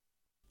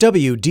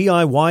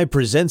WDIY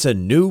presents a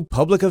new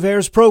public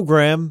affairs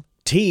program,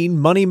 Teen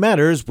Money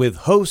Matters, with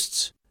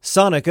hosts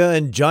Sanika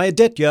and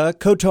Jayaditya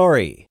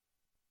Kothari.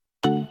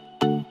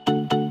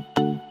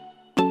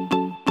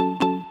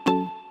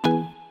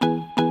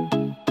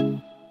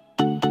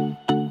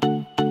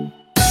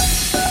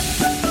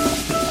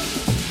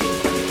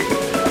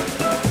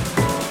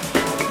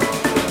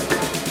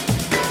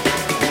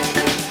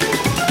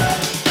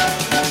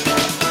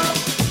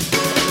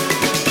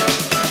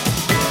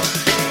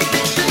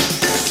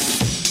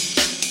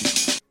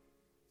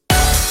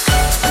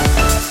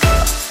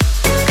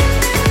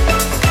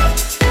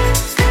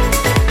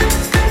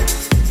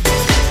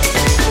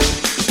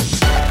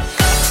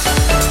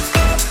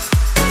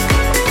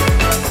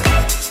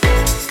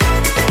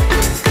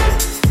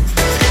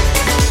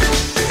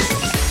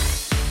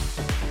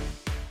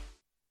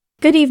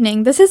 Good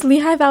evening, this is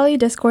Lehigh Valley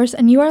Discourse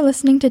and you are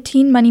listening to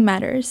Teen Money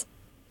Matters.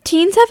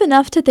 Teens have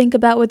enough to think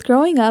about with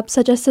growing up,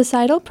 such as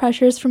societal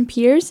pressures from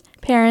peers,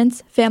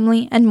 parents,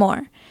 family, and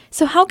more.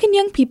 So how can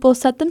young people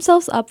set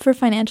themselves up for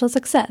financial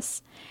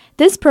success?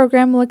 This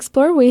program will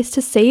explore ways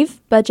to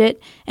save,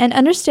 budget, and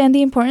understand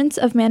the importance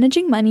of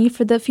managing money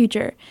for the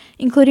future,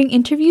 including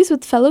interviews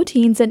with fellow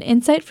teens and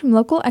insight from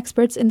local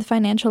experts in the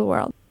financial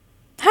world.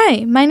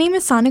 Hi, my name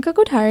is Sanika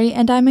Kothari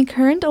and I'm a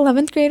current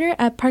 11th grader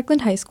at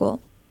Parkland High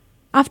School.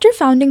 After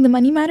founding the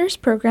Money Matters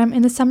program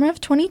in the summer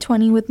of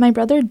 2020 with my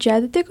brother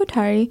Jayaditya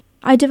Kothari,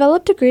 I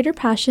developed a greater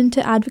passion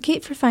to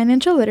advocate for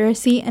financial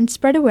literacy and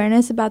spread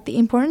awareness about the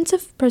importance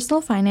of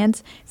personal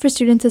finance for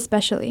students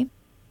especially.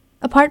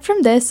 Apart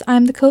from this, I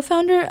am the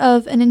co-founder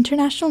of an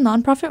international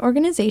nonprofit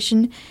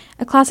organization,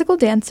 a classical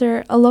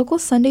dancer, a local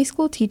Sunday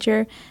school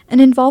teacher,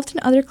 and involved in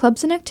other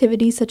clubs and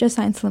activities such as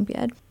Science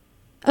Olympiad.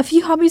 A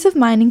few hobbies of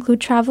mine include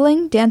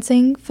traveling,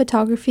 dancing,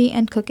 photography,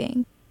 and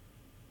cooking.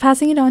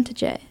 Passing it on to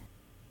Jay.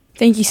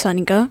 Thank you,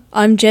 Sanika.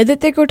 I'm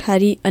Jayaditya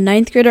Kothari, a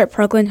 9th grader at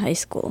Parkland High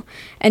School,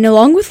 and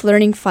along with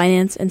learning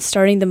finance and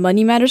starting the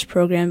Money Matters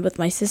program with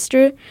my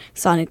sister,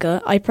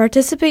 Sanika, I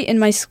participate in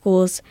my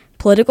school's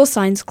political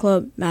science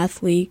club,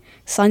 math league,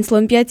 Science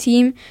Olympiad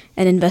team,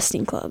 and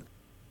investing club.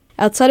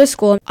 Outside of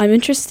school, I'm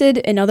interested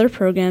in other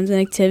programs and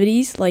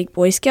activities like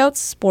Boy Scouts,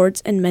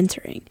 sports, and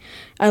mentoring.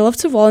 I love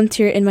to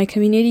volunteer in my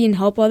community and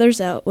help others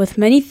out with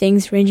many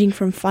things ranging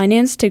from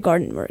finance to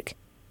garden work.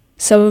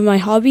 Some of my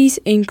hobbies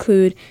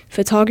include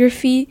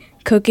photography,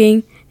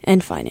 cooking,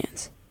 and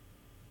finance.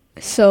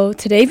 So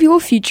today we will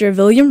feature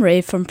William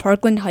Ray from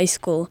Parkland High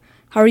School.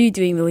 How are you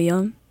doing,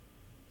 William?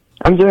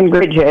 I'm doing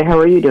great, Jay. How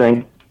are you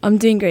doing? I'm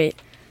doing great.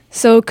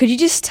 So could you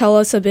just tell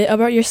us a bit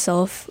about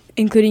yourself,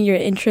 including your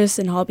interests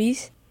and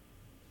hobbies?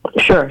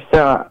 Sure.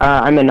 So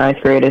I'm in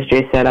 9th grade. As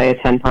Jay said, I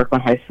attend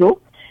Parkland High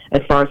School.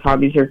 As far as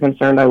hobbies are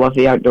concerned, I love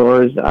the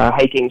outdoors,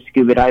 hiking,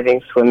 scuba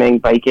diving, swimming,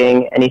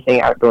 biking,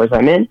 anything outdoors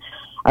I'm in.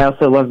 I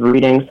also love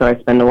reading, so I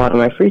spend a lot of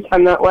my free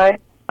time that way.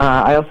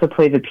 I also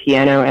play the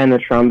piano and the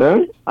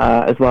trombone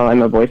as well.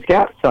 I'm a Boy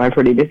Scout, so I'm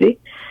pretty busy.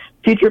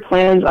 Future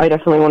plans, I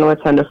definitely want to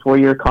attend a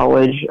 4-year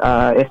college,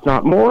 if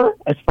not more.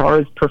 As far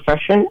as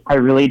profession, I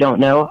really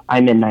don't know.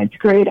 I'm in 9th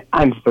grade.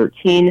 I'm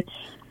 13.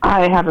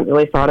 I haven't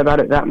really thought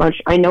about it that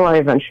much. I know I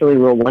eventually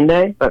will one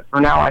day, but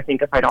for now, I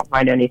think if I don't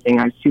find anything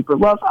I super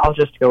love, I'll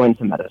just go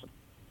into medicine.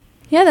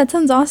 Yeah, that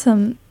sounds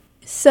awesome.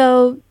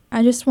 So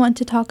I just want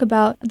to talk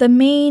about the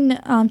main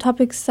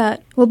topics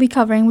that we'll be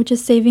covering, which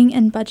is saving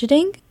and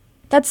budgeting.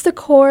 That's the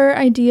core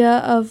idea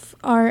of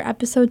our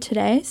episode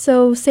today.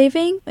 So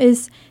saving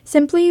is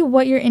simply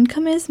what your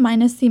income is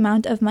minus the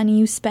amount of money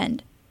you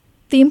spend.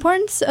 The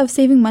importance of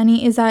saving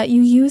money is that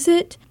you use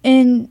it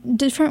in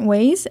different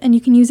ways, and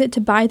you can use it to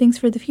buy things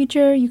for the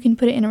future. You can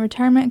put it in a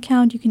retirement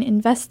account. You can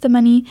invest the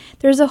money.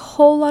 There's a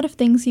whole lot of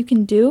things you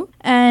can do,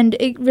 and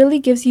it really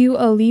gives you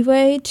a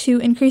leeway to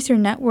increase your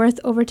net worth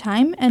over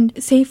time and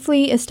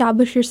safely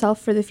establish yourself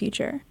for the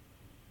future.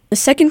 The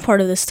second part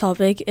of this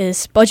topic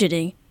is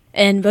budgeting.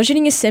 And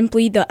budgeting is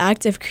simply the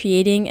act of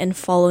creating and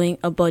following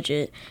a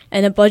budget.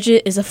 And a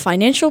budget is a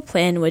financial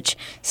plan which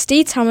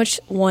states how much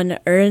one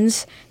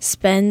earns,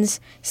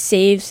 spends,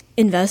 saves,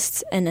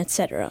 invests, and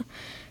etc.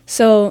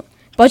 So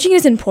budgeting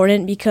is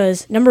important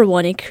because, number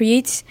one, it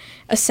creates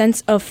a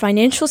sense of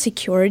financial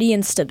security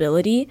and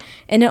stability,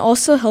 and it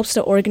also helps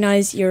to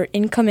organize your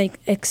income and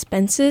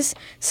expenses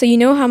so you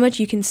know how much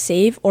you can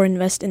save or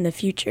invest in the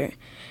future.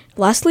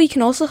 Lastly, it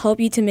can also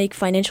help you to make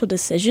financial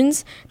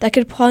decisions that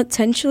could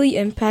potentially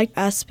impact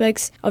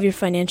aspects of your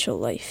financial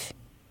life.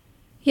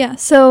 Yeah,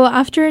 so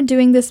after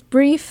doing this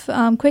brief,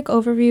 quick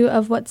overview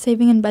of what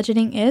saving and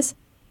budgeting is,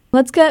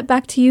 let's get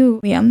back to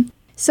you, Liam.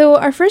 So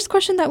our first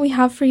question that we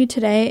have for you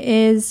today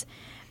is,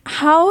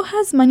 how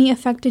has money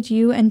affected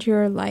you and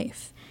your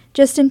life?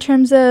 Just in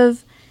terms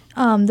of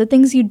the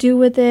things you do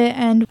with it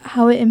and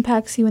how it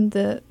impacts you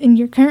in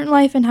your current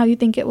life and how you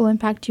think it will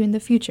impact you in the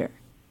future.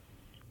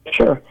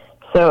 Sure.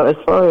 So as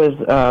far as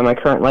my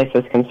current life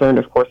is concerned,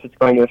 of course, it's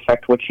going to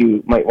affect what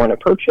you might want to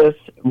purchase,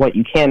 what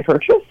you can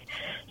purchase.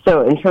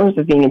 So in terms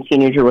of being a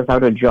teenager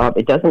without a job,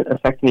 it doesn't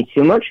affect me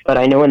too much, but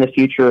I know in the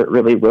future it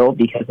really will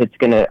because it's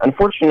going to,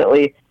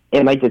 unfortunately,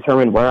 It might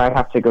determine where I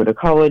have to go to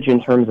college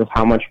in terms of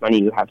how much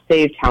money you have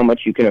saved, how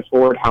much you can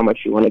afford, how much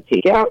you want to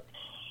take out.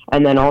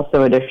 And then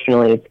also,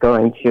 additionally, it's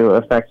going to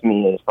affect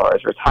me as far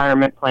as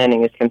retirement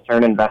planning is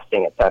concerned,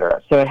 investing,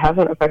 etc. So it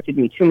hasn't affected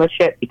me too much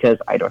yet because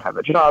I don't have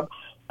a job.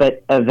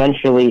 But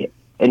eventually,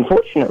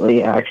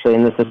 unfortunately, actually,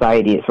 in the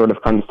society, it sort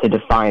of comes to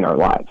define our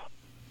lives.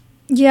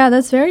 Yeah,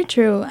 that's very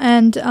true.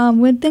 And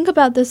we think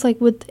about this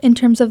in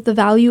terms of the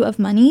value of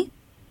money.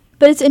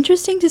 But it's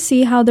interesting to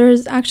see how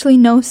there's actually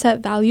no set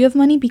value of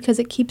money because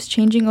it keeps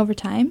changing over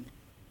time.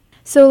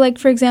 So,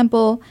 for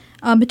example,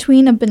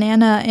 between a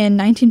banana in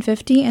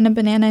 1950 and a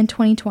banana in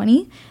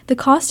 2020, the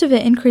cost of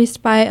it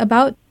increased by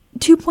about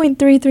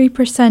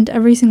 2.33%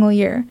 every single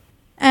year.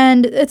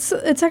 And it's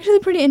actually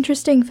a pretty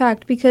interesting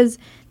fact because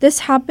this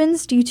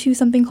happens due to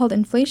something called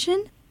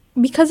inflation.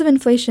 Because of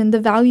inflation, the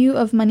value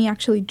of money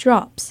actually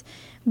drops,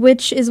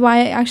 which is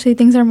why actually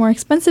things are more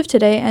expensive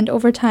today, and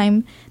over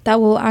time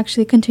that will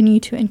actually continue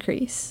to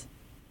increase.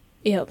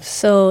 Yep.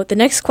 So the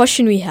next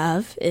question we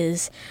have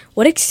is,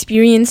 what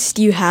experience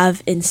do you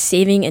have in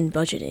saving and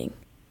budgeting?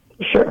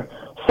 Sure.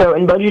 So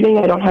in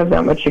budgeting, I don't have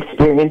that much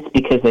experience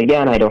because,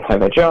 again, I don't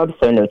have a job,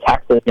 so no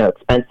taxes, no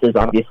expenses.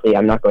 Obviously,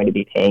 I'm not going to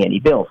be paying any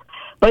bills.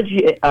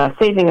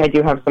 Saving, I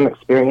do have some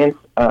experience.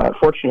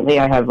 Fortunately,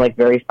 I have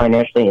very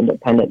financially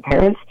independent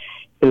parents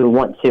who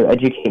want to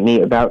educate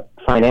me about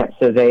finance.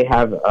 So they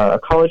have a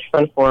college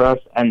fund for us,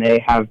 and they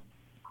have,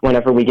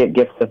 whenever we get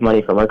gifts of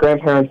money from our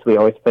grandparents, we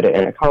always put it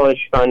in a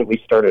college fund.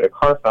 We started a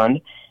car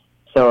fund.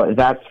 So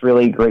that's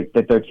really great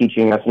that they're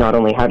teaching us not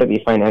only how to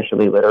be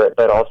financially literate,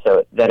 but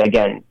also that,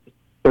 again,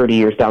 30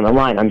 years down the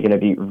line, I'm going to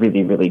be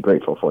really, really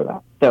grateful for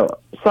that. So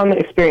some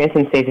experience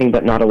in saving,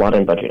 but not a lot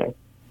in budgeting.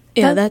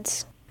 Yeah,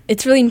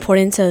 it's really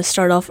important to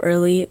start off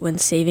early when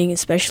saving,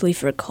 especially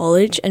for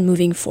college and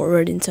moving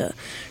forward into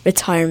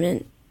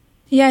retirement.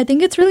 Yeah, I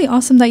think it's really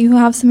awesome that you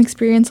have some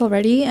experience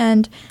already,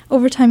 and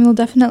over time you'll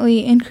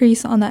definitely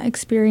increase on that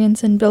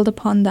experience and build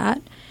upon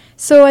that.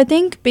 So I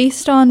think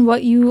based on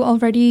what you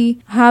already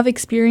have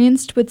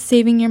experienced with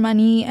saving your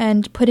money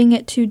and putting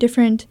it to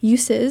different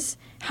uses,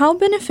 how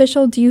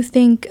beneficial do you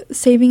think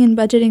saving and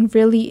budgeting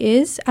really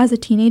is as a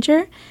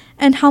teenager?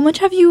 And how much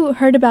have you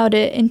heard about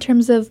it in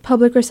terms of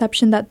public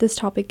reception that this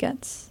topic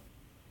gets?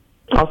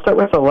 I'll start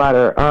with the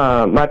latter.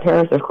 My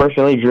parents, of course,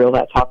 really drill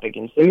that topic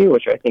into me,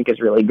 which I think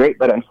is really great,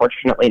 but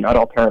unfortunately not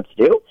all parents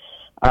do.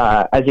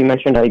 As you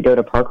mentioned, I go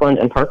to Parkland,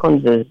 and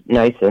Parkland is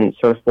nice and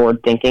sort of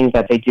forward-thinking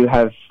that they do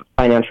have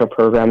financial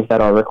programs that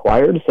are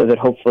required so that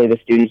hopefully the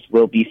students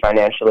will be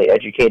financially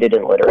educated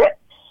and literate.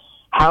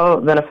 How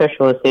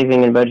beneficial is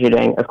saving and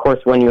budgeting? Of course,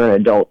 when you're an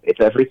adult, it's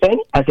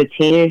everything. As a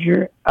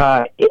teenager,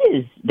 it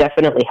is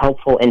definitely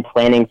helpful in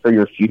planning for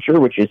your future,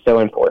 which is so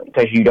important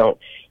because you don't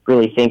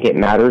really think it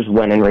matters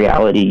when in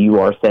reality you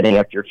are setting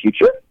up your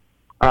future.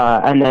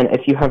 And then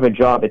if you have a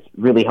job, it's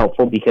really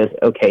helpful because,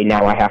 okay,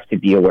 now I have to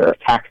be aware of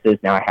taxes,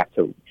 now I have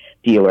to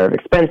be aware of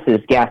expenses,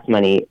 gas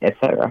money,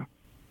 etc.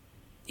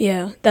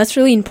 Yeah, that's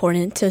really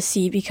important to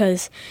see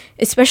because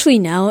especially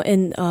now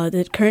in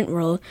the current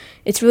world,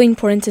 it's really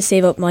important to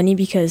save up money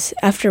because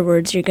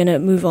afterwards you're going to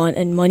move on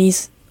and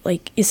money's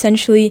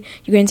essentially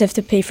you're going to have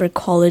to pay for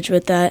college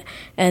with that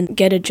and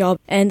get a job.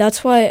 And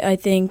that's why I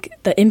think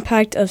the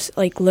impact of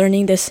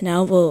learning this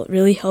now will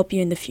really help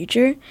you in the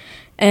future.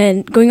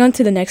 And going on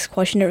to the next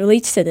question, it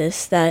relates to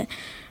this, that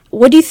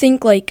what do you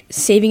think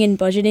saving and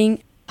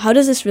budgeting, how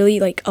does this really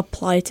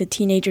apply to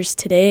teenagers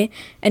today,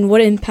 and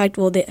what impact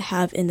will it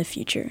have in the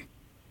future?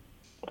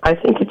 I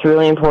think it's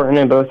really important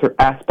in both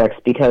aspects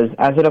because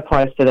as it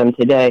applies to them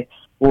today,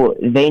 well,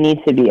 they need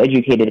to be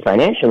educated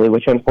financially,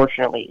 which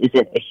unfortunately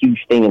isn't a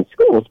huge thing in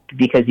schools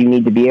because you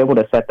need to be able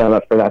to set them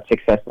up for that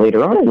success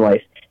later on in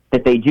life,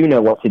 that they do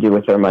know what to do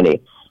with their money.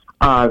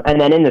 And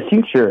then in the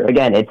future,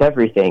 again, it's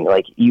everything.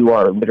 You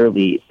are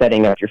literally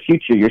setting up your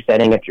future. You're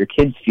setting up your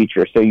kids'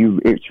 future. So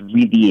it's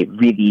really,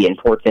 really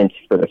important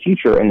for the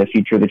future and the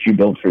future that you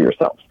build for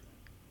yourself.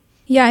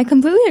 Yeah, I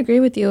completely agree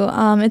with you.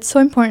 It's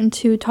so important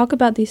to talk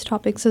about these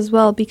topics as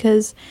well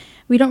because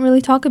we don't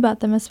really talk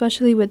about them,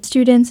 especially with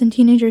students and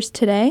teenagers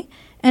today.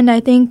 And I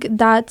think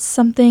that's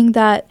something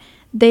that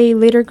they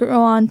later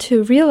go on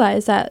to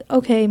realize that,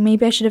 okay,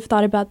 maybe I should have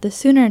thought about this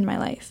sooner in my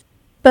life.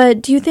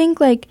 But do you think,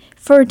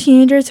 for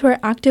teenagers who are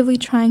actively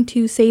trying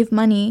to save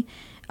money,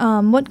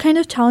 what kind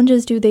of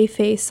challenges do they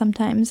face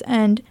sometimes,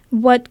 and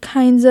what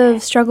kinds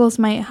of struggles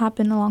might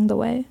happen along the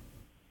way?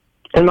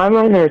 In my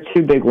mind, there are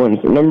two big ones.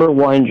 Number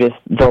one, just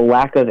the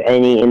lack of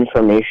any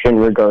information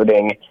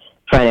regarding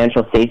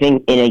financial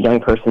saving in a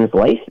young person's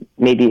life.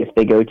 Maybe if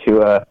they go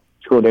to a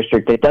school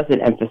district that doesn't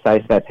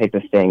emphasize that type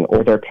of thing,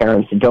 or their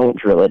parents don't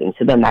drill it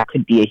into them, that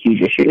could be a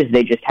huge issue, is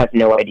they just have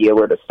no idea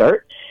where to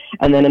start.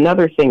 And then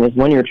another thing is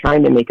when you're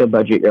trying to make a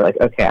budget, you're like,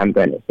 okay, I'm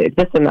going to save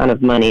this amount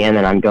of money, and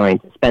then I'm going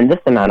to spend this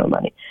amount of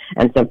money.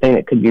 And something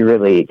that could be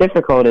really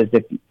difficult is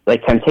if,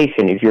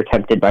 temptation, if you're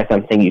tempted by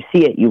something, you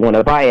see it, you want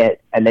to buy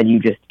it, and then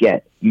you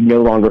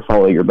no longer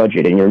follow your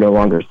budget, and you're no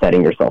longer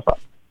setting yourself up.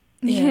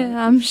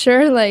 Yeah, I'm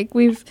sure,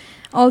 we've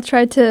all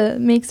tried to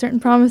make certain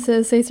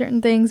promises, say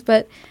certain things,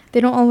 but they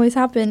don't always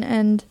happen.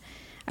 And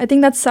I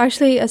think that's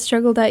actually a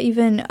struggle that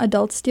even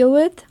adults deal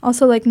with.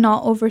 Also, like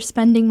not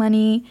overspending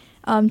money,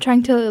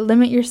 trying to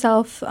limit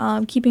yourself,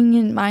 keeping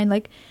in mind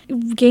like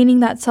gaining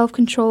that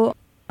self-control.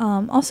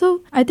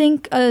 Also, I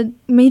think a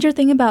major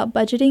thing about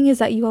budgeting is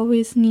that you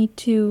always need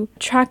to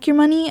track your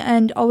money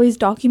and always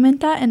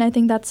document that. And I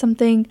think that's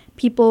something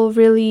people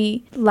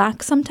really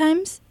lack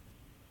sometimes.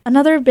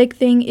 Another big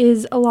thing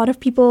is a lot of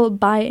people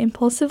buy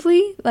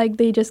impulsively, like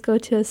they just go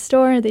to a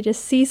store, they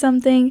just see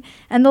something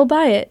and they'll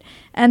buy it.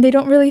 And they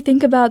don't really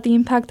think about the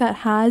impact that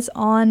has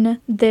on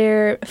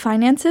their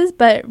finances,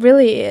 but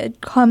really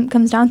it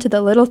comes down to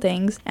the little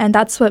things, and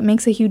that's what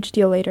makes a huge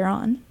deal later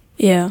on.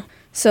 Yeah.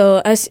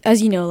 So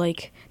as you know,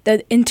 like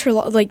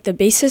the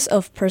basis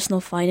of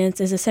personal finance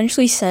is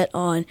essentially set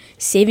on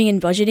saving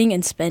and budgeting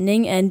and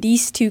spending, and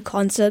these two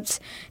concepts,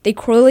 they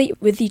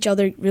correlate with each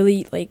other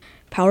really like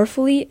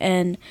powerfully,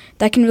 and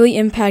that can really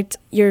impact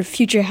your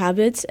future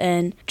habits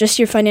and just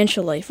your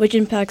financial life, which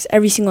impacts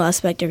every single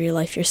aspect of your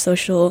life, your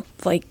social,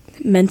 like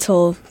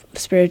mental,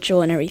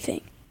 spiritual, and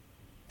everything.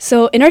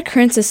 So in our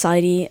current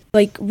society,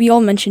 like we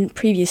all mentioned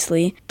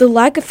previously, the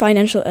lack of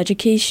financial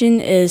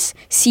education is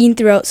seen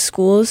throughout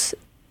schools.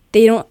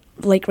 They don't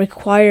like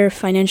require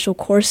financial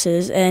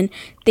courses, and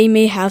they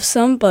may have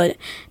some, but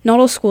not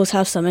all schools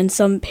have some, and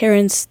some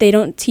parents, they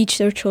don't teach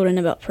their children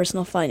about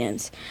personal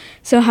finance.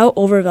 So how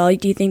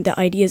overvalued do you think the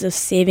ideas of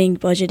saving,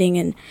 budgeting,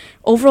 and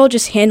overall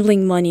just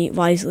handling money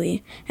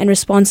wisely and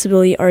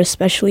responsibility are,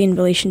 especially in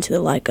relation to the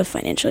lack of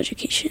financial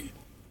education?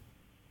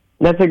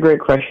 That's a great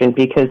question,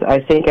 because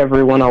I think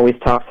everyone always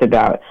talks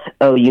about,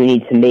 oh, you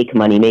need to make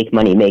money,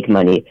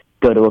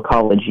 go to a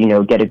college,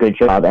 get a good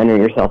job, enter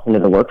yourself into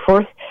the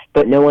workforce.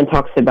 But no one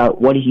talks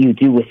about what do you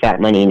do with that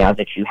money now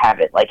that you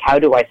have it? Like, how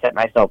do I set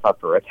myself up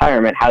for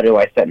retirement? How do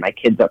I set my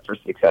kids up for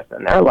success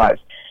in their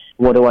lives?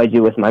 What do I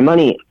do with my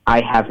money?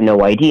 I have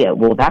no idea.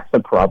 Well, that's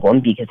a problem,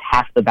 because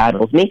half the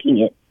battle is making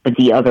it, but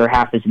the other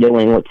half is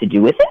knowing what to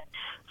do with it.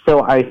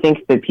 So I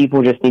think that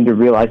people just need to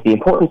realize the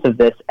importance of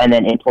this and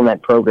then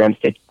implement programs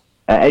to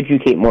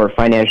educate more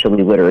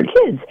financially literate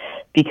kids,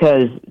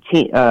 because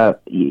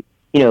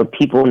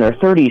people in their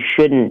 30s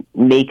shouldn't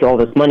make all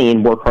this money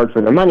and work hard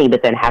for their money,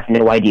 but then have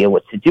no idea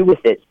what to do with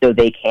it, so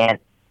they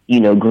can't,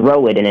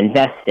 grow it and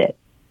invest it.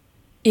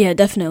 Yeah,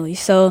 definitely.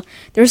 So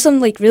there's some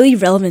like really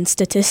relevant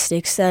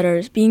statistics that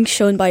are being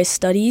shown by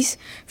studies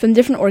from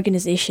different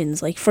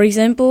organizations. Like, for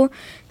example,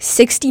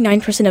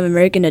 69% of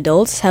American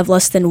adults have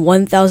less than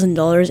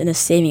 $1,000 in a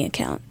saving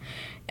account.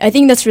 I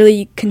think that's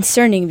really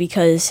concerning,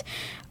 because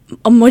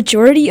a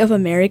majority of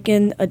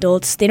American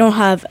adults, they don't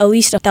have at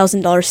least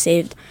 $1,000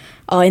 saved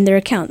in their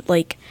account.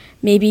 Like,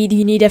 maybe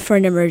you need it for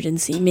an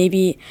emergency.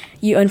 Maybe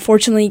you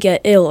unfortunately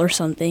get ill or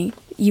something.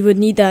 You would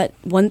need that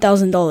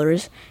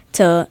 $1,000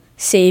 to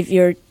save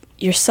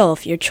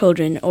yourself, your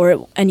children,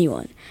 or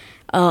anyone.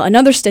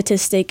 Another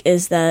statistic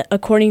is that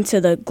according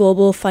to the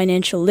Global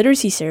Financial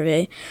Literacy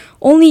Survey,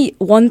 only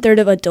 1/3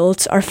 of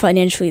adults are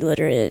financially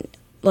literate.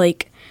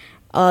 Like,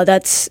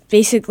 that's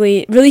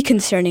basically really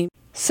concerning.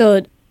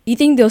 So, do you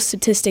think those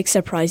statistics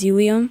surprise you,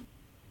 Liam?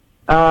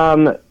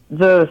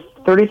 The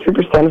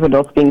 33% of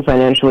adults being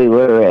financially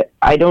literate,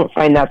 I don't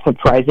find that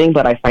surprising,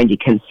 but I find it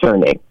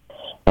concerning.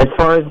 As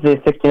far as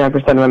the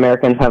 69% of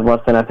Americans have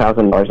less than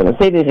 $1,000 in a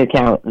savings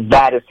account,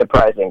 that is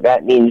surprising.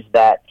 That means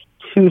that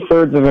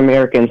 2/3 of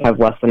Americans have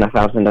less than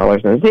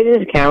 $1,000 in a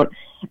savings account,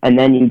 and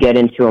then you get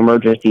into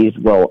emergencies.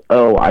 Well,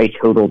 I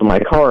totaled my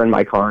car and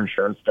my car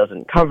insurance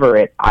doesn't cover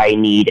it. I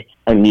need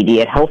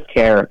immediate health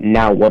care.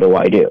 Now what do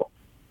I do?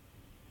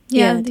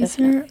 Yeah,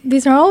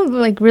 these are all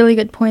like really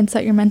good points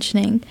that you're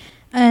mentioning.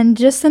 And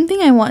just something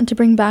I want to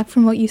bring back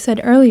from what you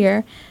said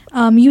earlier,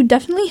 you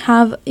definitely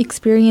have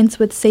experience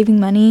with saving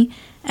money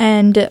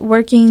and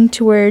working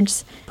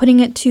towards putting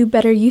it to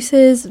better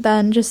uses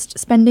than just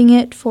spending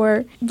it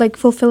for like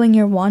fulfilling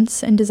your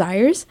wants and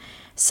desires.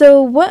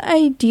 So what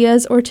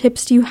ideas or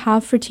tips do you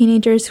have for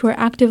teenagers who are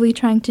actively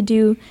trying to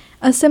do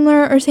a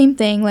similar or same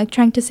thing, like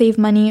trying to save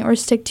money or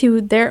stick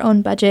to their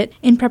own budget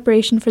in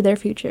preparation for their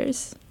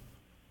futures?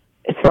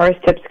 As far as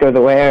tips go,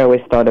 the way I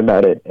always thought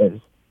about it is,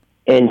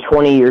 in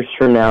 20 years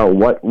from now,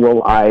 what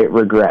will I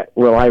regret?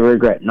 Will I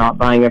regret not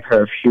buying a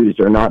pair of shoes,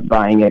 or not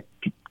buying a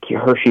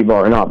Hershey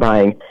bar, or not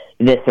buying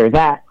this or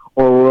that?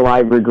 Or will I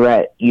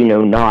regret,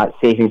 not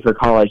saving for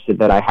college so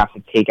that I have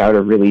to take out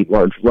a really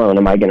large loan?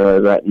 Am I going to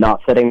regret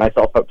not setting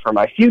myself up for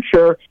my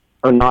future,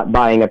 or not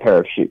buying a pair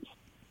of shoes?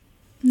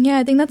 Yeah,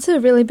 I think that's a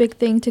really big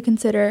thing to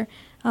consider,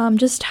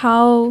 just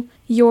how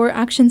your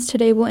actions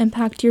today will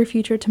impact your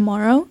future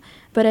tomorrow.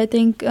 But I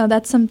think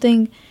that's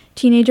something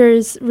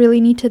teenagers really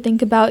need to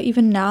think about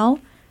even now,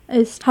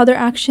 is how their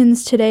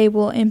actions today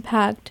will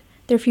impact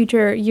their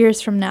future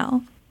years from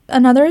now.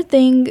 Another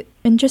thing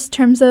in just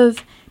terms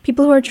of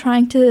people who are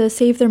trying to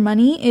save their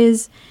money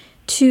is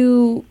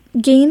to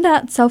gain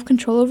that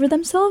self-control over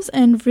themselves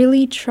and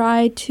really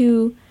try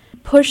to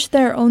push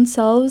their own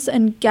selves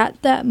and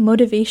get that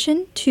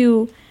motivation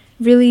to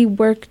really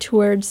work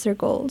towards their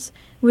goals,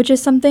 which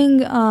is something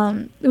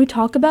we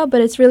talk about, but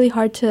it's really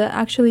hard to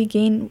actually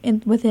gain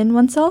within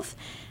oneself.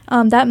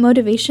 that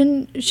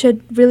motivation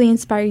should really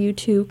inspire you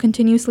to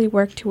continuously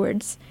work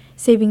towards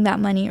saving that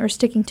money or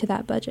sticking to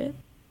that budget.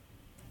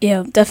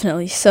 Yeah,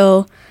 definitely.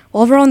 So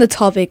while we're on the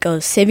topic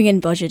of saving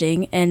and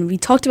budgeting, and we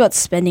talked about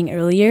spending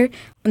earlier,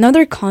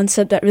 another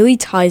concept that really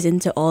ties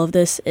into all of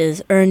this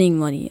is earning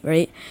money,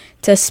 right?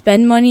 To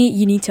spend money,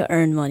 you need to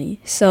earn money.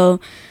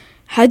 So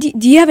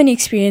do you have any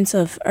experience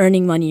of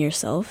earning money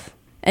yourself?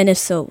 And if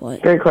so,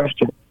 what? Great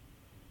question.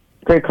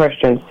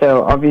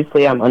 So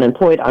obviously I'm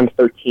unemployed. I'm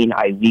 13.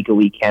 I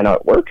legally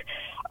cannot work.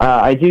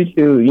 I do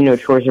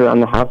chores around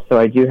the house, so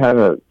I do have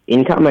an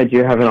income. I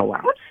do have an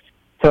allowance.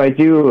 So I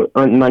do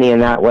earn money in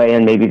that way,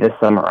 and maybe this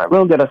summer I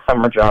will get a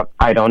summer job.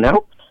 I don't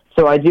know.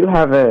 So I do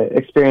have an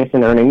experience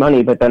in earning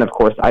money, but then, of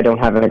course, I don't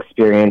have an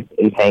experience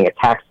in paying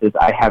taxes.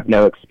 I have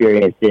no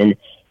experience in,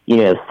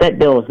 set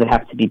bills that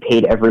have to be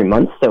paid every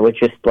month. So it's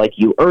just like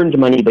you earned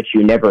money, but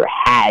you never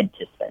had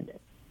to spend it.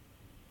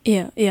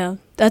 Yeah,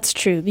 that's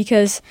true.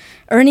 Because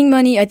earning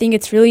money, I think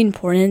it's really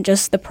important.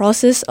 Just the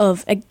process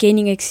of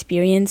gaining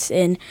experience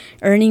in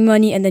earning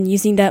money and then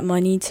using that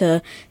money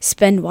to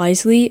spend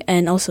wisely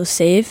and also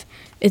save.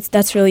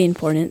 That's really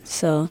important.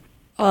 So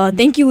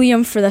thank you,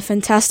 Liam, for the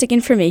fantastic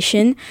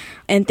information.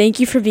 And thank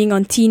you for being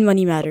on Teen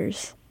Money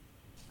Matters.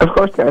 Of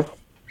course, guys.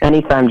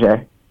 Anytime,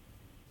 Jay.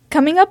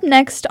 Coming up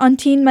next on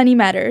Teen Money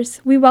Matters,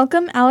 we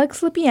welcome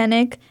Alex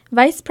Lipyanik,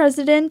 Vice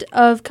President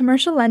of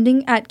Commercial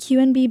Lending at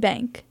QNB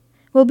Bank.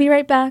 We'll be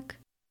right back.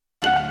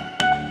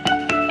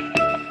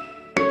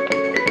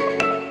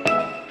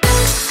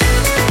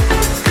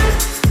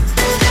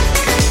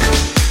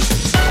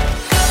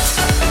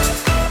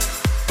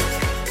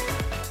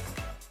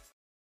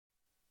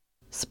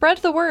 Spread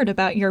the word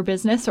about your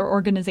business or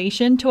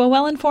organization to a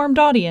well-informed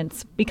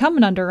audience. Become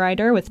an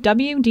underwriter with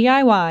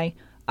WDIY.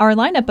 Our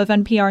lineup of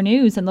NPR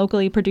News and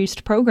locally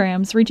produced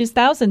programs reaches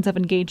thousands of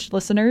engaged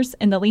listeners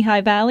in the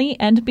Lehigh Valley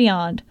and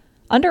beyond.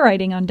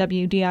 Underwriting on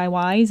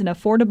WDIY is an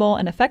affordable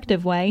and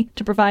effective way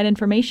to provide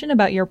information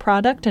about your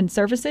product and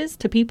services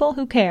to people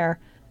who care.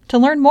 To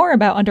learn more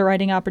about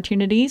underwriting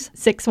opportunities,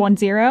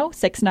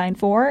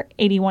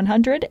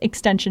 610-694-8100,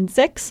 extension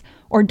 6,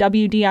 or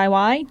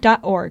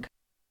WDIY.org.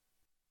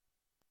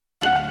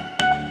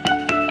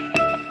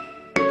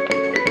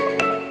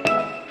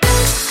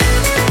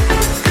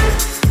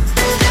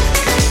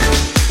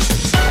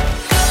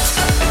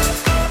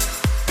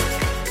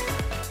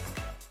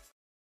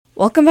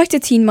 Welcome back to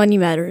Teen Money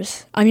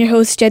Matters. I'm your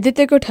host,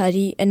 Jayaditya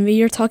Kothari, and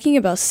we are talking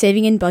about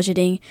saving and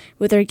budgeting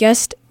with our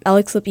guest,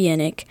 Alex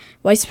Lipyanik,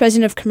 Vice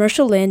President of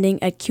Commercial Lending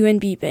at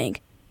QNB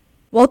Bank.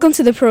 Welcome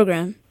to the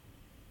program.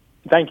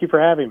 Thank you for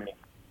having me.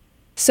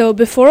 So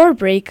before our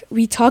break,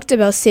 we talked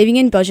about saving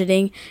and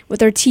budgeting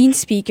with our teen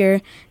speaker,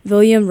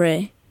 William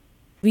Ray.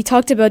 We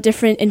talked about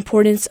different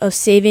importance of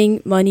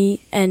saving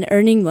money and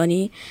earning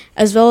money,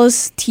 as well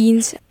as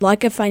teens'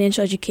 lack of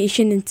financial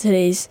education in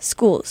today's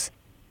schools.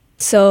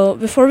 So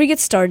before we get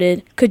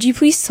started, could you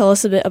please tell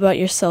us a bit about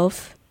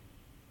yourself?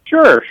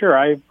 Sure.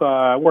 I'm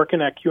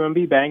working at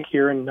QNB Bank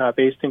here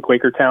based in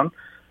Quakertown.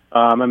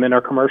 I'm in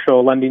our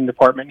commercial lending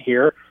department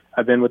here.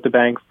 I've been with the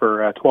bank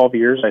for 12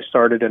 years. I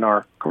started in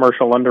our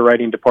commercial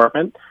underwriting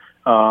department,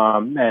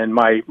 and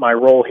my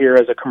role here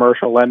as a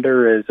commercial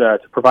lender is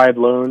to provide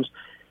loans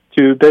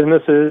to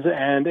businesses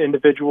and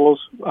individuals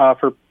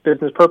for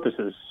business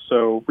purposes.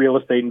 So real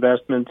estate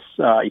investments,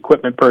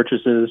 equipment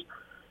purchases,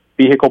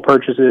 vehicle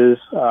purchases,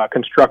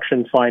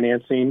 construction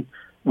financing.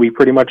 We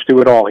pretty much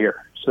do it all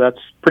here. So that's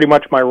pretty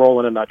much my role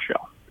in a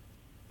nutshell.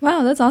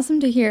 Wow, that's awesome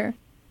to hear.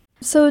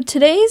 So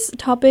today's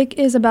topic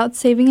is about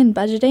saving and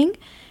budgeting.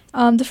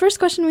 The first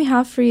question we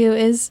have for you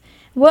is,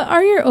 what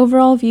are your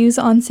overall views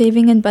on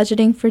saving and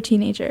budgeting for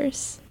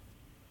teenagers?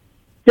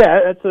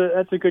 Yeah,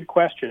 that's a good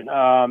question.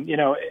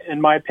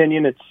 In my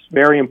opinion, it's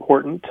very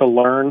important to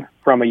learn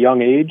from a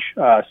young age,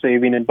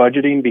 saving and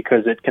budgeting,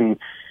 because it can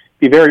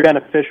be very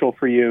beneficial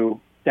for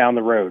you down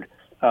the road.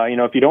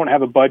 If you don't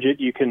have a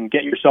budget, you can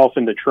get yourself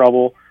into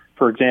trouble.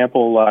 For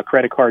example,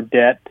 credit card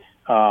debt,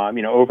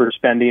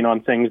 overspending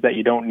on things that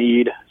you don't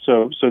need.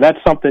 So that's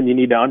something you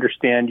need to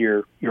understand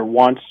your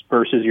wants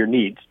versus your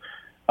needs.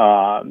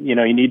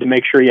 You need to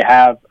make sure you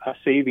have a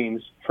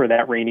savings for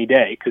that rainy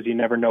day, because you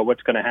never know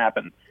what's going to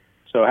happen.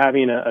 So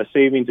having a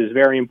savings is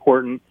very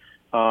important.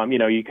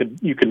 You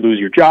could lose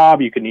your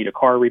job. You could need a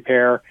car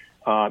repair.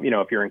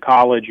 If you're in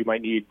college, you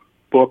might need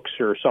books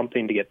or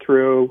something to get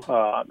through.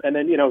 And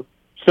then,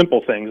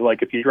 simple things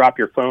like if you drop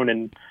your phone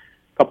and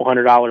a couple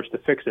 $100 to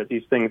fix it,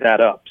 these things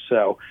add up.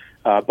 So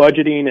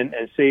budgeting and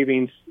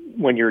savings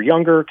when you're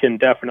younger can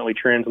definitely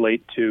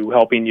translate to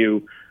helping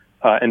you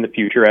in the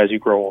future as you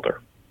grow older.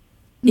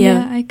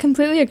 Yeah, I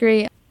completely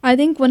agree. I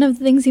think one of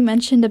the things you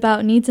mentioned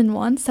about needs and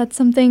wants, that's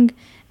something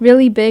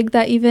really big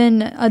that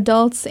even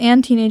adults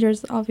and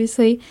teenagers,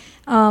 obviously,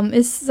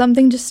 is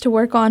something just to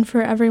work on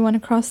for everyone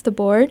across the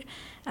board.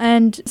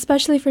 And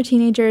especially for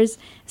teenagers,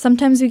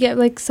 sometimes we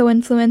get so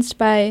influenced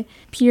by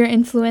peer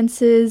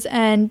influences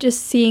and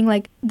just seeing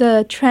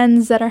the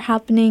trends that are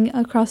happening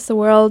across the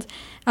world.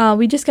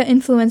 we just get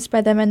influenced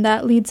by them, and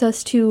that leads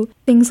us to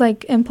things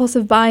like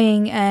impulsive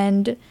buying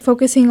and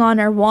focusing on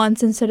our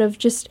wants instead of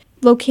just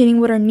locating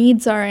what our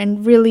needs are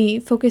and really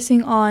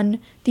focusing on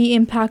the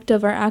impact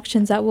of our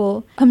actions that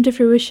will come to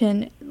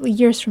fruition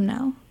years from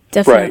now.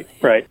 Definitely.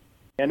 Right.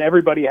 And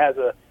everybody has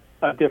a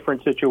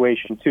different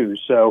situation too.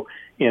 So,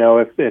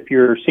 if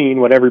you're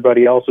seeing what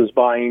everybody else is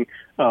buying,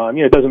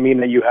 it doesn't mean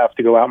that you have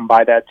to go out and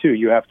buy that too.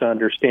 You have to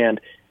understand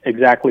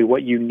exactly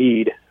what you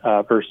need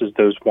versus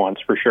those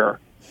wants, for sure.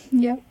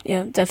 Yeah,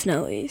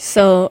 definitely.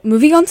 So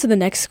moving on to the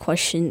next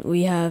question,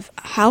 we have,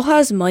 how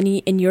has money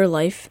in your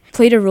life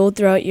played a role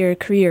throughout your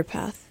career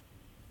path?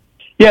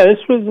 Yeah, this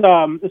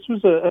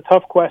was a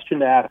tough question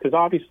to ask because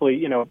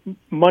obviously,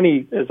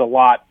 money is a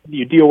lot.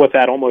 You deal with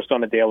that almost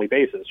on a daily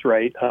basis,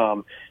 right?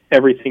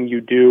 Everything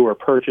you do or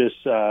purchase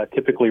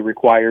typically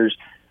requires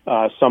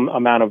some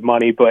amount of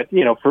money. But,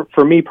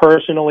 for me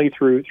personally,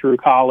 through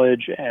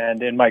college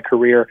and in my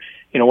career,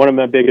 one of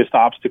my biggest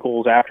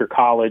obstacles after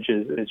college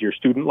is your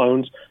student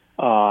loans.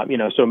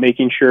 So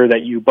making sure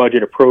that you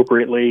budget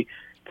appropriately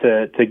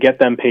to get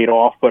them paid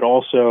off, but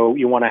also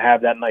you want to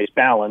have that nice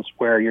balance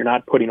where you're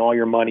not putting all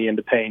your money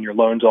into paying your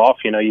loans off.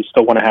 You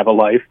still want to have a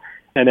life.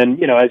 And then,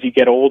 as you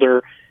get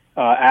older,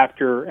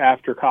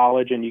 after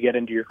college and you get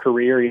into your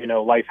career,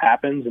 life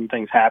happens and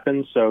things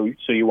happen. So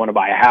you want to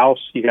buy a house,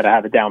 you got to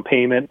have a down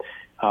payment.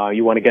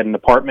 You want to get an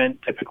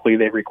apartment. Typically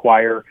they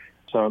require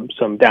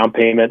some down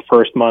payment,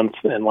 first month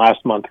and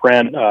last month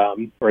rent,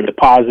 or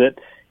deposit.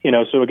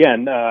 So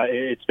again,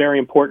 it's very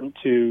important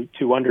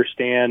to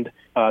understand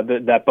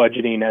that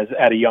budgeting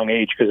at a young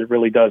age, because it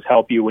really does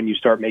help you when you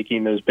start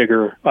making those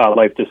bigger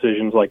life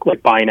decisions, like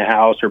buying a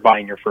house or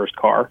buying your first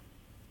car.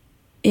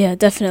 Yeah,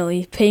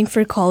 definitely. Paying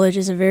for college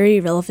is a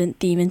very relevant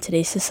theme in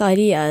today's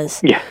society,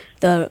 as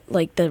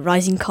the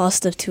rising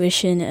cost of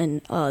tuition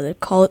and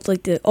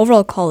the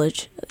overall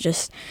college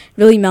just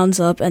really mounts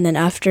up, and then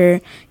after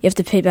you have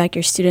to pay back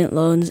your student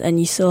loans, and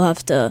you still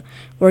have to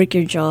work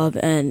your job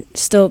and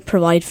still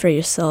provide for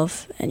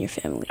yourself and your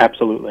family.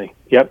 Absolutely.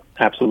 Yep,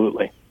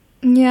 absolutely.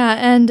 Yeah,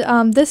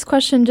 and this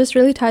question just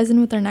really ties in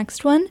with our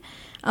next one.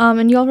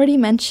 And you already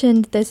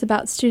mentioned this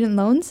about student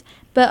loans,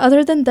 but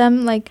other than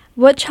them,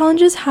 what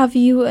challenges have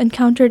you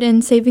encountered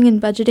in saving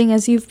and budgeting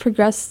as you've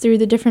progressed through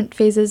the different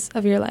phases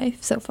of your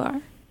life so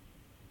far?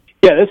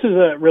 Yeah, this is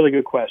a really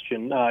good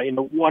question.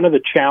 One of the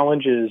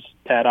challenges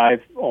that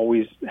I've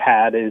always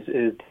had is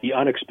the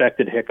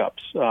unexpected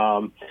hiccups.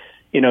 So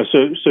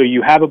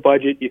you have a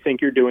budget, you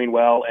think you're doing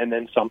well, and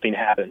then something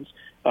happens.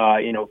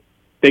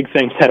 Big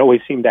things that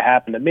always seem to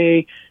happen to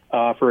me.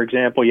 For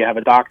example, you have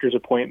a doctor's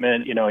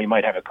appointment, you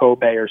might have a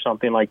copay or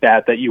something like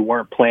that you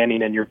weren't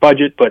planning in your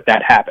budget, but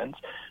that happens.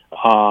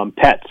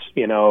 Pets,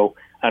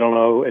 I don't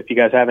know if you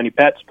guys have any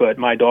pets, but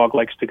my dog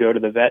likes to go to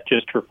the vet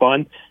just for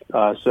fun.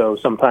 So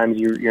sometimes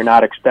you're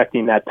not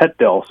expecting that pet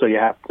bill. So you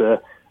have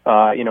to,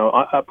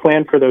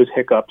 plan for those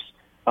hiccups,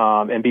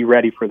 and be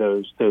ready for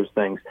those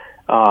things.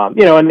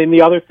 And then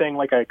the other thing,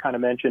 like I kind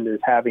of mentioned, is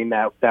having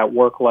that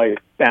work-life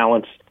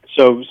balance.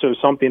 So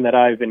something that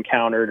I've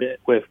encountered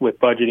with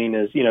budgeting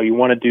is, you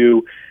want to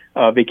do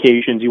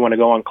vacations, you want to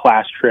go on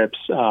class trips,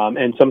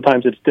 and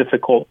sometimes it's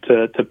difficult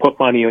to put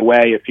money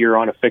away if you're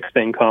on a fixed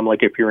income,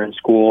 like if you're in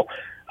school.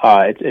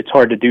 It's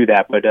hard to do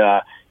that, but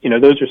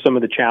those are some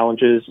of the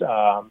challenges.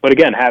 But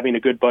again, having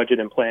a good budget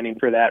and planning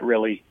for that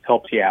really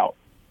helps you out.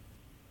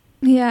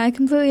 Yeah, I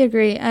completely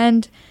agree.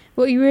 And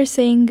what you were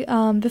saying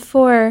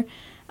before,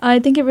 I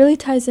think it really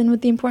ties in with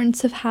the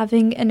importance of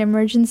having an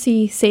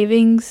emergency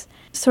savings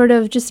sort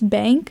of just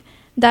bank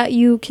that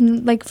you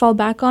can fall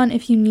back on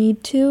if you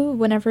need to,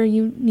 whenever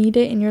you need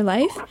it in your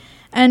life.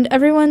 And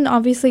everyone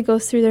obviously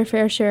goes through their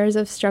fair shares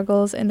of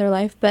struggles in their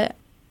life, but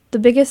the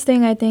biggest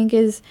thing I think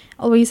is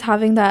always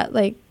having that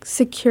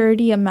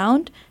security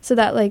amount, so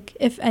that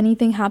if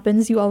anything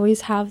happens, you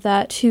always have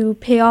that to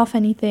pay off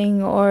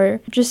anything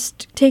or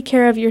just take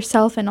care of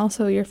yourself and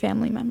also your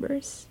family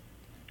members.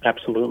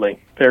 Absolutely.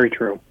 Very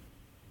true.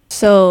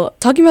 So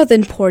talking about the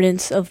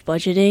importance of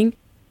budgeting,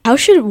 how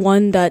should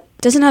one that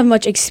doesn't have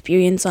much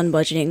experience on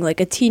budgeting, like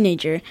a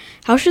teenager,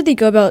 how should they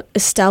go about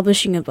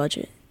establishing a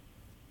budget?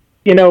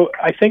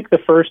 I think the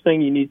first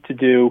thing you need to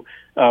do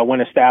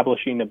when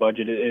establishing the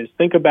budget is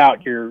think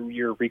about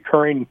your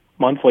recurring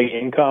monthly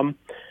income,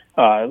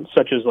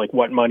 such as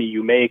what money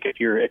you make if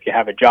you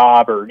have a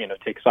job or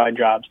take side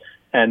jobs,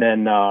 and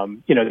then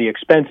the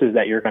expenses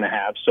that you're going to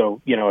have.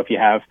 So if you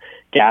have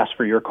gas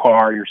for your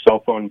car, your cell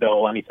phone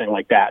bill, anything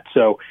like that.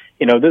 So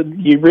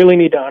you really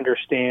need to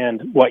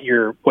understand what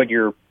your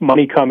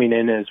money coming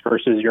in is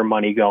versus your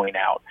money going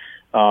out.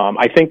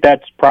 I think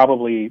that's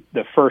probably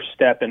the first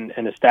step in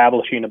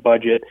establishing a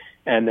budget,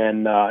 and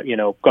then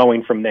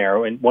going from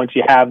there. And once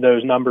you have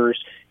those numbers,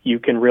 you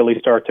can really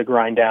start to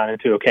grind down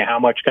into, okay, how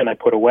much can I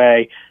put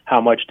away?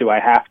 How much do I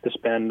have to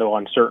spend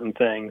on certain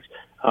things?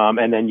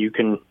 And then you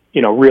can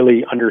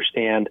really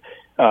understand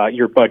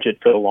your budget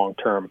for the long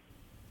term.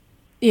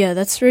 Yeah,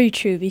 that's very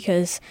true,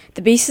 because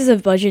the basis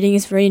of budgeting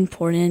is very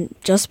important,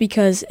 just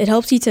because it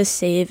helps you to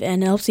save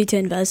and it helps you to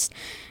invest,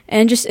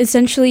 and just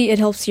essentially it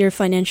helps your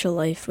financial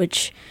life,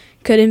 which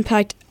could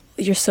impact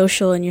your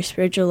social and your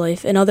spiritual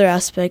life and other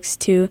aspects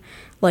too,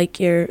 like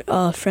your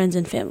friends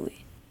and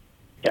family.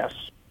 Yes.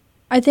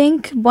 I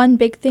think one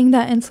big thing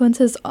that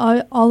influences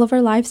all of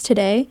our lives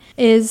today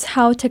is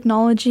how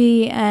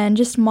technology and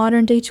just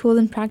modern day tools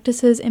and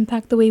practices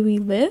impact the way we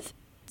live.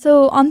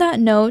 So on that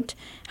note,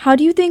 how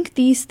do you think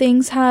these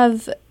things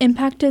have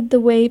impacted the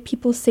way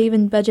people save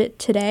and budget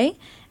today?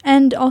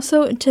 And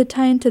also to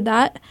tie into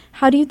that,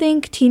 how do you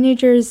think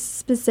teenagers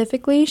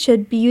specifically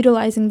should be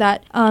utilizing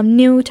that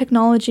new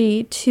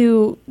technology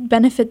to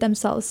benefit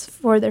themselves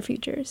for their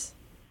futures?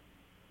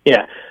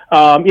 Yeah.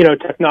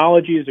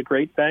 Technology is a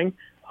great thing.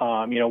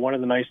 One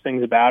of the nice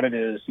things about it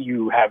is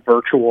you have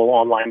virtual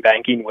online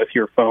banking with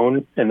your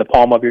phone in the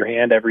palm of your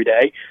hand every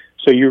day.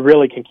 So you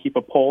really can keep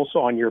a pulse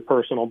on your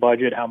personal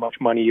budget, how much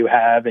money you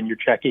have, and you're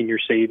checking your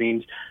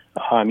savings.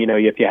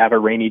 If you have a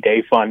rainy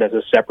day fund as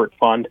a separate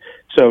fund.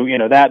 So,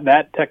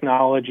 that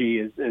technology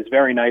is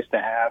very nice to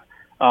have.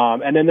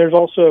 And then there's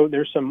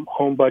some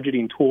home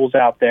budgeting tools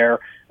out there.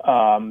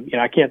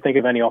 I can't think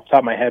of any off the top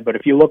of my head, but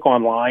if you look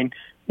online,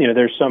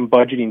 there's some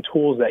budgeting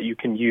tools that you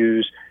can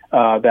use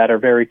that are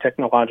very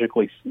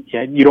technologically.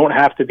 You don't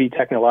have to be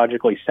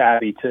technologically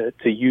savvy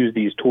to use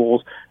these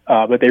tools,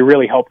 but they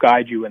really help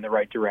guide you in the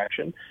right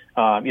direction.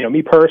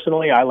 Me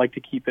personally, I like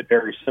to keep it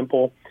very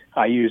simple.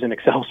 I use an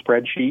Excel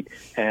spreadsheet,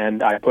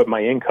 and I put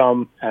my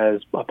income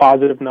as a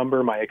positive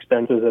number, my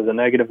expenses as a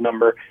negative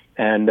number,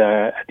 and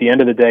at the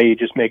end of the day, you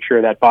just make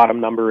sure that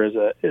bottom number is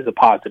a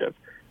positive.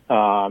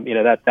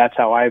 That's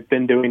how I've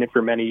been doing it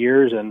for many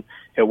years, and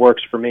it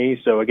works for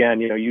me. So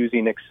again,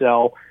 using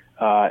Excel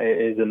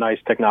is a nice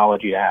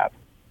technology to have.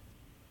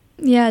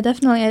 Yeah,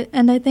 definitely.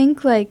 And I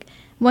think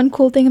one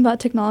cool thing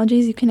about technology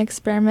is you can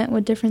experiment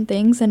with different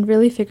things and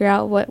really figure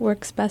out what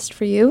works best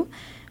for you,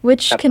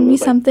 which Absolutely. Can be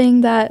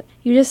something that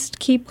you just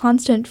keep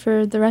constant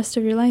for the rest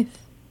of your life.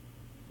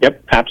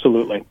 Yep,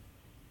 absolutely.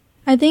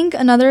 I think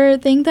another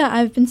thing that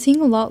I've been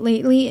seeing a lot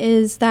lately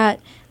is that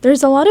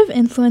there's a lot of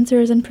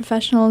influencers and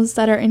professionals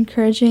that are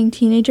encouraging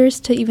teenagers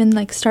to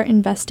even start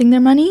investing their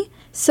money.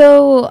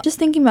 So just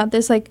thinking about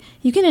this,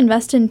 you can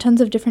invest in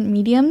tons of different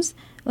mediums.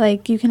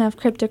 You can have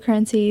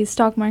cryptocurrencies,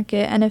 stock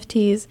market,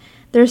 NFTs.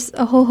 There's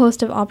a whole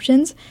host of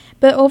options.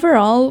 But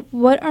overall,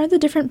 what are the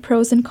different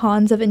pros and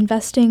cons of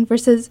investing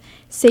versus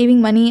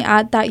saving money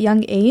at that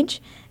young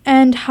age?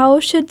 And how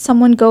should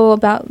someone go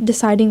about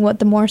deciding what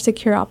the more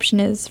secure option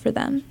is for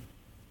them?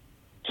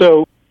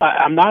 So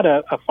I'm not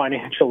a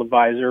financial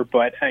advisor,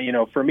 but,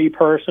 for me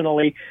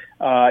personally,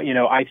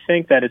 I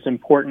think that it's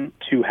important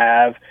to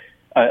have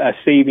a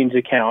savings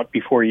account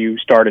before you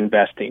start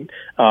investing.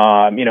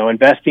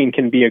 Investing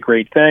can be a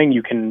great thing.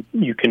 You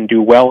can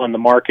do well in the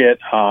market,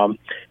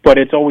 but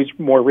it's always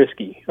more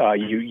risky.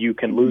 You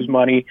can lose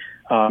money.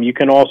 You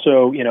can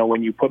also,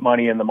 when you put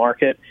money in the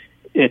market,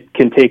 it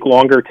can take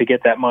longer to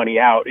get that money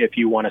out if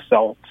you want to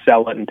sell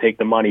it and take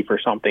the money for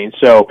something.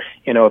 So,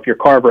 if your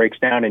car breaks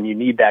down and you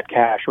need that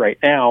cash right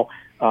now,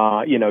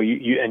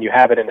 you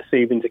have it in a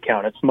savings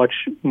account, it's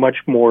much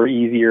more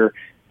easier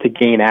to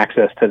gain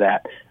access to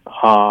that.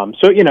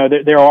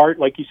 There are,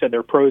 like you said, there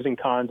are pros and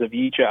cons of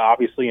each.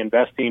 Obviously,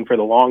 investing for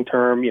the long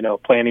term,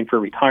 planning for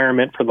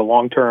retirement for the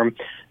long term,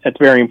 that's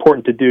very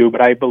important to do.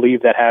 But I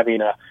believe that having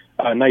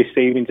a nice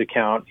savings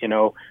account,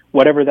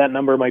 whatever that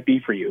number might be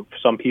for you.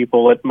 Some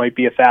people it might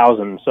be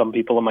 1,000. Some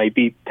people it might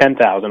be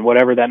 10,000.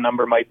 Whatever that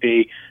number might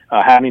be,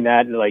 having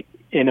that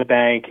in a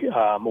bank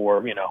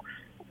or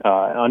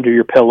under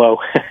your pillow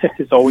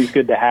is always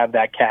good to have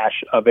that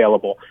cash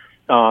available.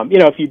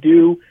 If you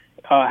do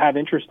have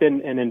interest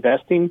in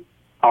investing,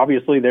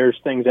 obviously there's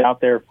things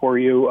out there for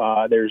you.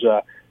 There's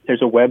a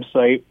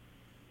website,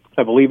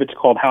 I believe it's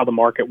called How the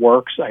Market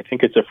Works. I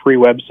think it's a free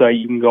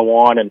website. You can go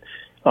on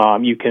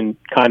and you can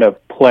kind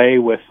of play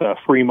with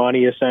free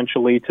money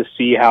essentially to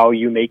see how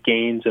you make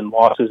gains and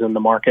losses in the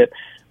market.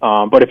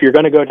 But if you're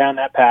going to go down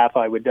that path,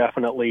 I would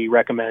definitely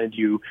recommend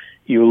you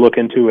look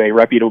into a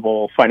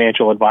reputable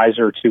financial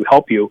advisor to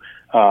help you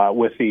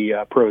with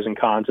the pros and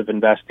cons of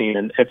investing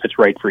and if it's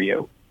right for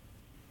you.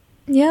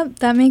 Yeah,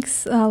 that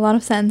makes a lot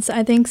of sense.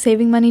 I think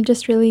saving money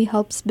just really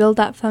helps build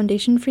that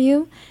foundation for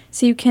you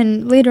so you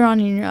can later on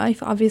in your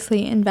life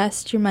obviously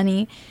invest your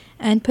money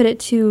and put it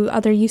to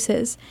other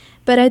uses.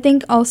 But I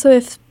think also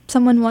if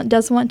someone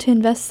does want to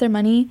invest their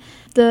money,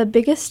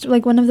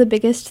 one of the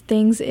biggest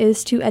things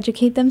is to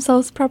educate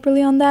themselves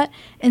properly on that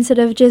instead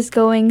of just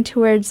going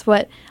towards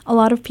what a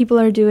lot of people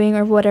are doing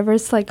or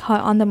whatever's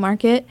hot on the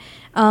market.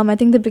 I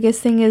think the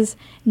biggest thing is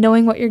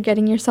knowing what you're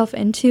getting yourself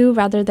into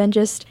rather than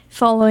just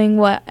following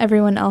what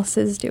everyone else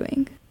is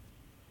doing.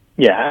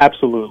 Yeah,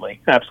 absolutely.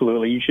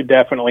 Absolutely. You should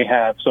definitely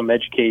have some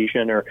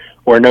education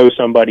or know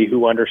somebody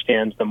who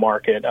understands the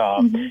market,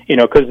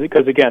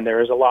 because again,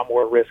 there is a lot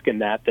more risk in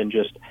that than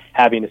just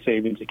having a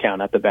savings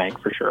account at the bank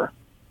for sure.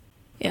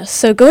 Yeah,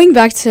 so going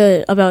back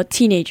to about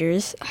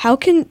teenagers, how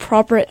can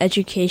proper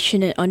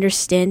education and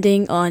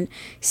understanding on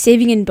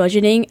saving and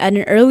budgeting at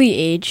an early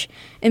age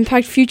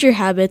impact future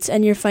habits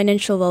and your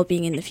financial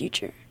well-being in the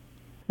future?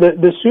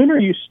 The sooner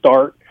you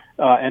start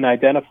and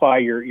identify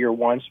your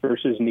wants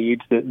versus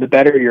needs, the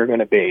better you're going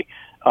to be.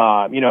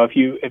 If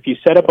you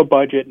set up a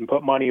budget and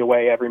put money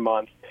away every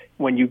month,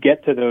 when you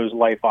get to those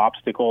life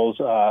obstacles,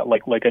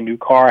 like a new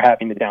car,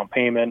 having the down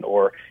payment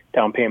or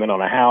down payment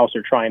on a house,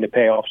 or trying to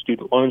pay off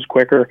student loans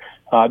quicker,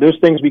 those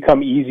things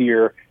become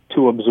easier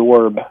to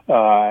absorb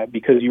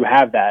because you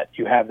have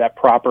that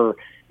proper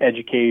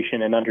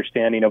education and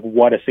understanding of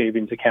what a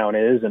savings account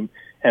is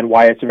and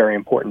why it's very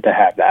important to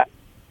have that.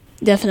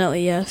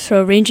 Definitely, yeah.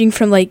 So ranging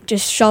from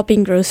just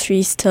shopping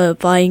groceries to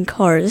buying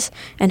cars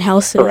and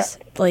houses,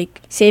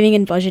 correct. Saving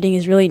and budgeting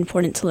is really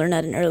important to learn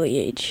at an early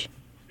age.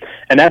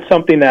 And that's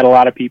something that a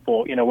lot of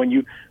people,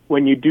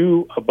 when you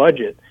do a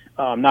budget,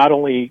 not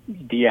only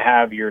do you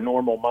have your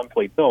normal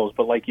monthly bills,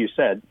 but like you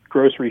said,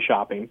 grocery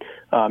shopping.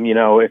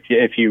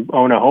 If you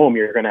own a home,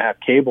 you're going to have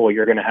cable,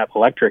 you're going to have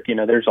electric.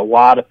 There's a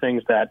lot of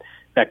things that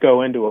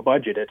go into a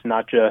budget. It's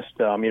not just,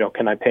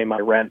 can I pay my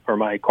rent or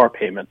my car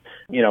payment?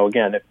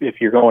 Again,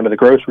 if you're going to the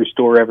grocery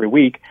store every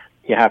week,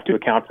 you have to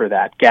account for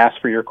that. Gas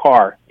for your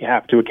car, you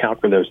have to account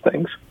for those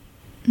things.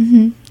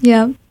 Mm-hmm.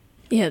 Yeah.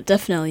 Yeah,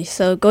 definitely.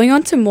 So going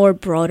on to more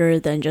broader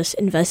than just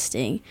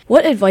investing,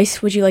 what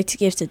advice would you like to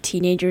give to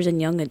teenagers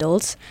and young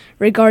adults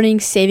regarding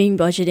saving,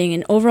 budgeting,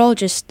 and overall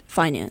just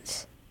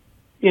finance?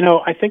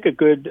 I think a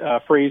good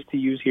phrase to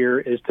use here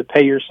is to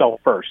pay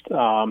yourself first.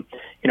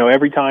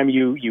 Every time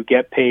you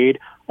get paid,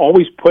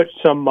 always put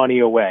some money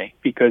away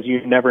because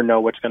you never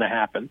know what's going to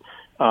happen.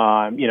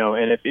 And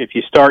if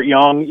you start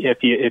young,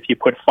 if you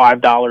put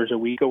 $5 a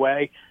week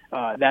away,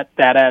 that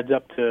adds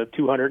up to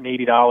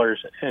 $280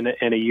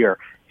 in a year.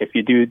 If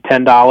you do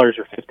 $10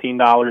 or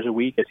 $15 a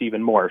week, it's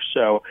even more.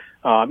 So,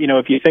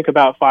 if you think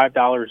about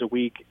 $5 a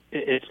week,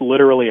 it's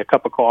literally a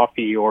cup of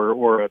coffee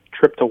or a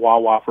trip to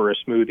Wawa for a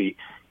smoothie.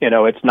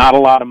 It's not a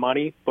lot of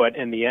money, but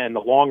in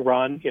the long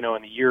run, in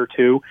a year or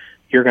two,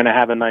 you're going to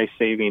have a nice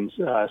savings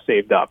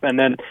saved up. And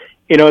then,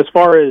 as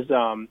far as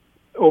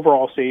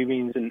overall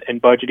savings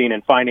and budgeting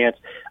and finance,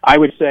 I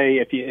would say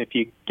if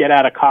you get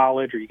out of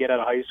college or you get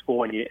out of high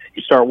school and you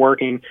start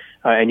working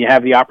and you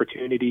have the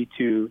opportunity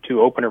to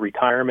open a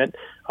retirement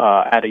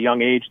at a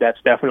young age,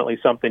 that's definitely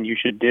something you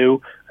should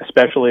do,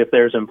 especially if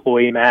there's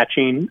employee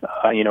matching.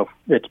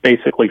 It's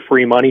basically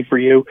free money for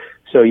you.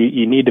 So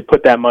you need to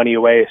put that money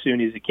away as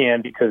soon as you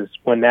can, because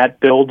when that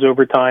builds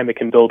over time, it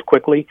can build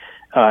quickly.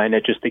 And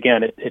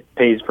it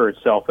pays for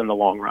itself in the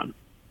long run.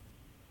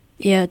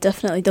 Yeah,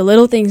 definitely. The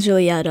little things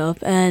really add up.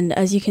 And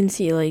as you can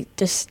see, saving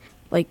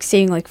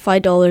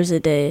 $5 a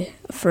day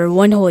for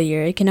one whole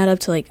year, it can add up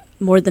to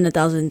more than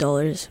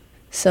 $1,000.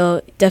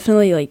 So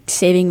definitely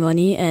saving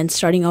money and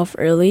starting off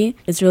early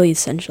is really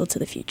essential to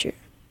the future.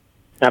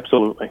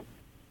 Absolutely.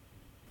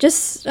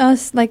 Just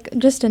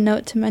a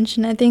note to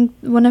mention, I think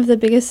one of the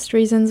biggest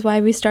reasons why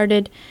we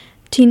started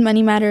Teen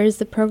Money Matters,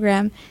 the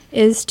program,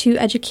 is to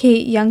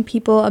educate young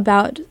people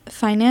about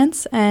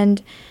finance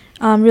and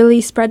really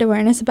spread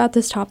awareness about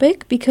this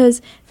topic,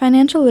 because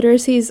financial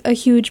literacy is a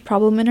huge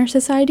problem in our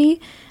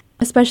society,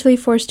 especially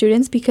for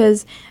students,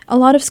 because a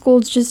lot of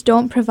schools just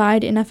don't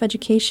provide enough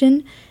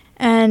education,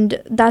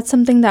 and that's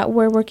something that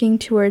we're working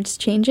towards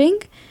changing.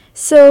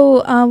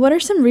 So what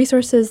are some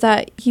resources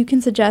that you can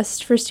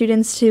suggest for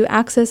students to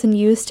access and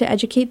use to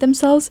educate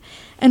themselves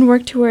and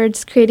work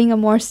towards creating a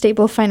more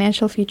stable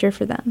financial future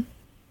for them?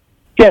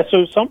 Yeah,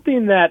 so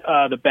something that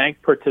the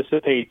bank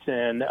participates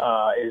in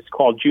is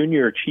called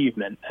Junior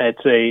Achievement.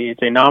 It's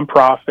a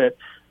nonprofit,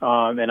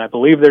 and I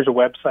believe there's a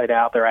website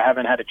out there. I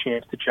haven't had a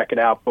chance to check it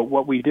out, but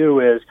what we do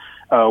is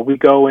we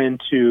go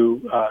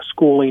into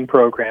schooling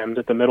programs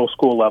at the middle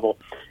school level,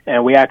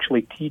 and we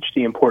actually teach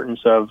the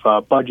importance of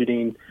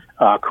budgeting,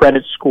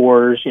 credit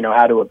scores,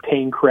 how to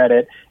obtain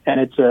credit,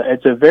 and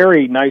it's a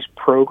very nice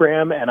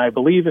program. And I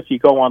believe if you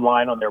go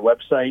online on their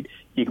website,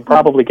 you can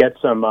probably get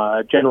some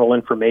general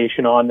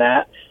information on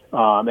that,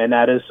 and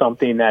that is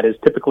something that is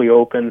typically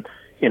open.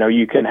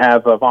 You can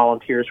have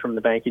volunteers from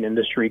the banking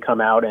industry come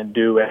out and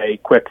do a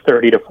quick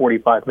 30 to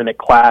 45-minute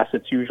class.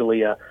 It's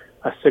usually a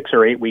 6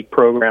 or 8 week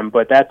program,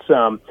 but that's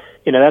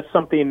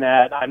something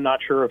that I'm not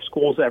sure if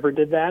schools ever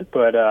did that,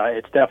 but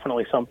it's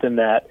definitely something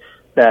that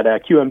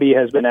QNB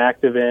has been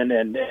active in,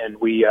 and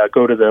we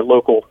go to the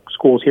local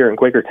schools here in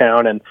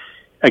Quakertown and,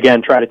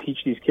 again, try to teach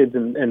these kids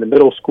in the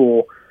middle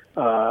school,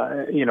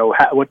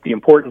 what the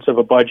importance of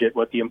a budget,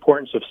 what the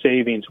importance of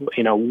savings,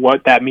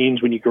 what that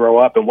means when you grow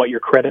up, and what your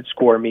credit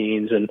score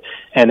means, and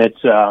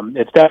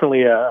it's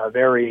definitely a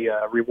very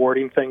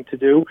rewarding thing to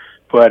do.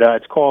 But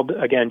it's called,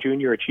 again,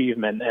 Junior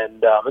Achievement,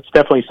 and it's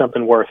definitely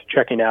something worth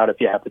checking out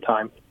if you have the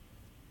time.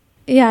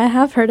 Yeah, I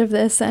have heard of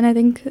this, and I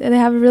think they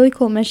have a really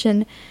cool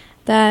mission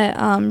that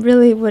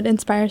really would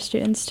inspire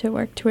students to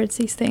work towards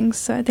these things.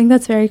 So I think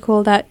that's very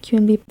cool that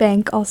QNB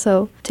Bank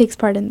also takes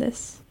part in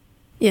this.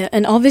 Yeah,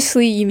 and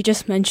obviously you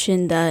just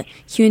mentioned that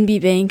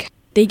QNB Bank,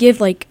 they give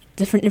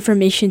different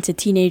information to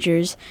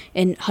teenagers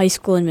in high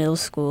school and middle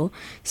school.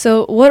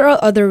 So what are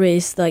other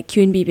ways that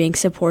QNB Bank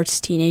supports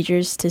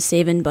teenagers to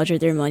save and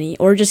budget their money,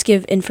 or just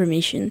give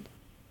information?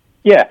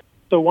 Yeah,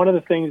 so one of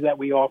the things that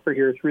we offer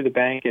here through the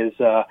bank is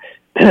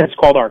it's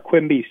called our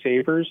QNB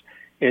Savers.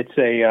 It's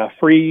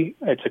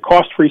a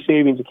cost-free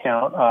savings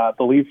account, I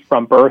believe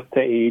from birth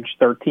to age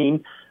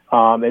 13.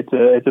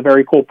 It's a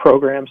very cool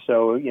program.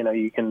 So,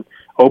 you can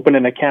open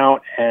an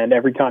account, and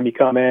every time you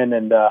come in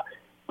and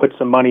put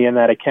some money in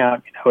that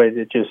account,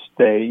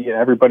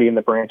 everybody in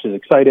the branch is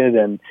excited,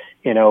 and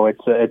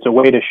it's a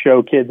way to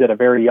show kids at a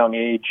very young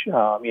age,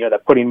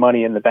 that putting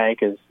money in the bank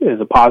is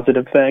a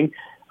positive thing.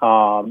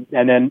 And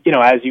then,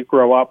 as you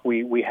grow up,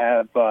 we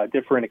have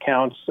different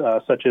accounts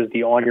such as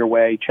the On Your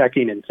Way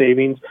checking and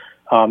savings.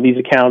 These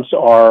accounts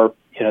are,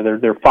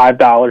 they're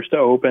 $5 to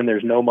open.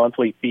 There's no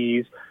monthly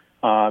fees.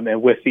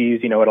 And with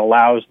these, it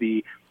allows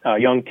the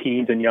young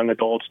teens and young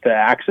adults to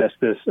access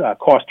this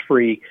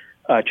cost-free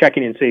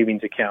checking and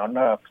savings account.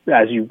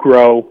 As you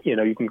grow,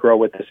 you can grow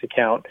with this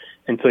account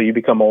until you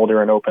become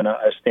older and open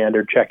a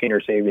standard checking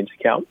or savings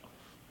account.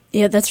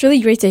 Yeah, that's really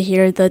great to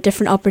hear the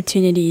different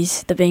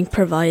opportunities the bank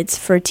provides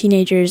for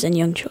teenagers and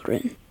young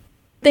children.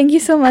 Thank you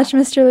so much,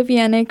 Mr.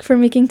 Lipyanik, for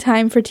making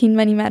time for Teen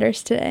Money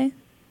Matters today.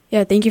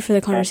 Yeah, thank you for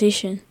the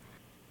conversation.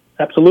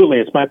 Absolutely,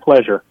 it's my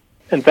pleasure.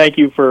 And thank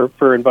you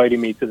for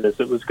inviting me to this.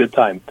 It was a good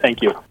time.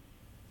 Thank you.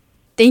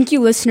 Thank you,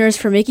 listeners,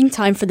 for making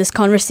time for this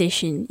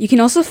conversation. You can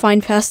also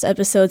find past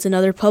episodes and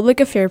other public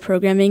affair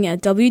programming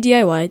at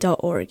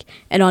wdiy.org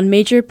and on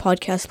major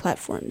podcast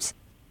platforms.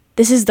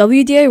 This is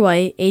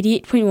WDIY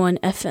 88.1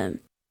 FM.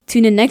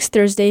 Tune in next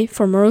Thursday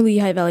for more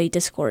Lehigh Valley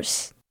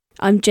Discourse.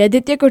 I'm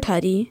Jayaditya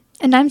Kothari.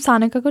 And I'm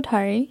Sanika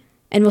Kothari.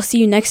 And we'll see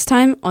you next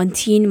time on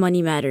Teen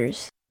Money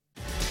Matters.